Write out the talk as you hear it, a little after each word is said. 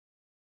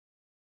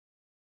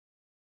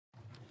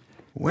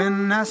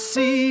When I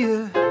see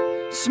you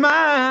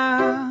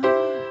smile,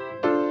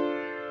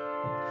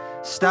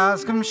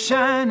 stars come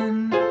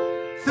shining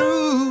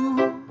through.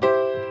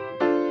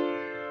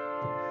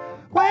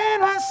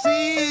 When I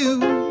see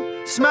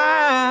you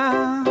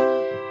smile,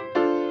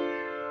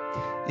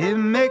 it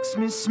makes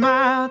me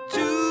smile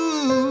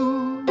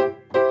too.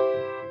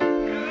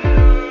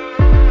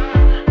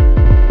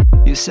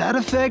 Your side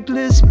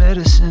effectless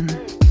medicine.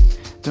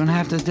 Don't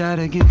have to die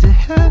to get to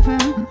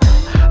heaven.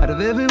 Out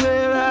of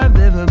everywhere I've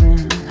ever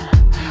been,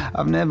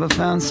 I've never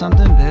found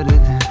something better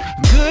than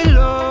good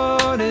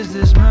Lord, is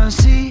this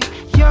mercy?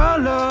 Your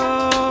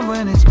love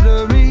when it's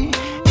blurry.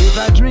 If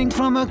I drink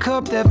from a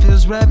cup that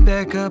fills right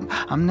back up,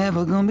 I'm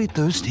never gonna be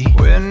thirsty.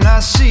 When I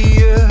see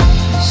you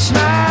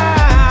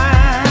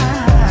smile,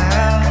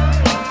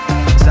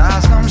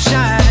 stars come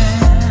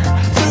shining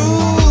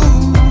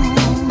through.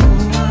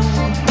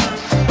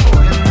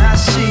 When I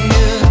see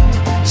you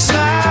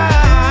smile,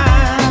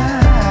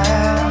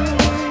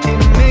 it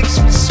makes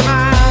me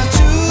smile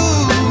too.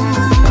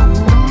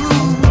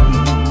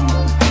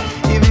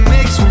 It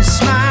makes me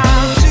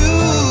smile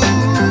too.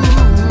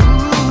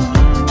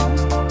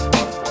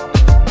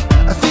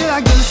 I feel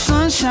like the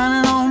sun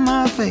shining on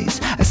my face,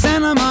 a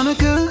Santa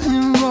Monica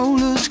in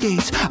roller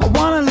skates. I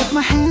wanna lift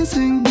my hands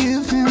and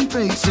give him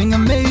praise, sing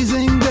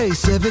Amazing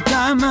Grace every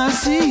time I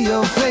see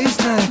your face.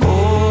 Like, oh,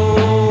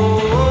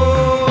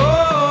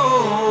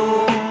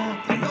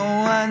 you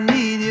know I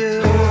need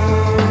you.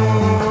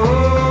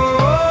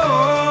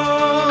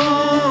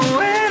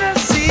 When I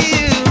see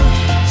you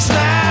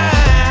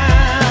smile,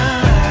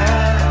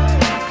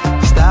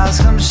 stars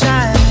come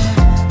shining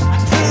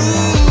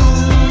through.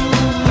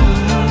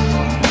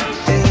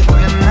 Yeah,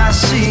 when I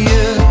see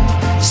you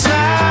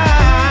smile,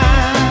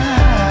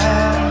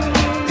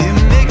 it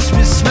makes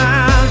me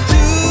smile too.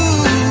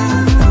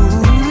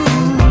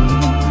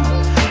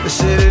 I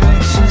said it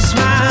makes me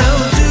smile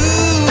too.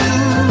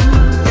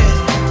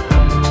 Yeah.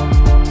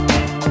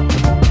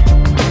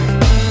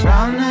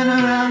 Round and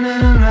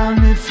around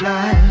it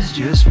flies.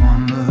 Just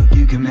one look,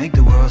 you can make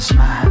the world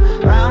smile.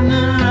 Round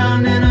and around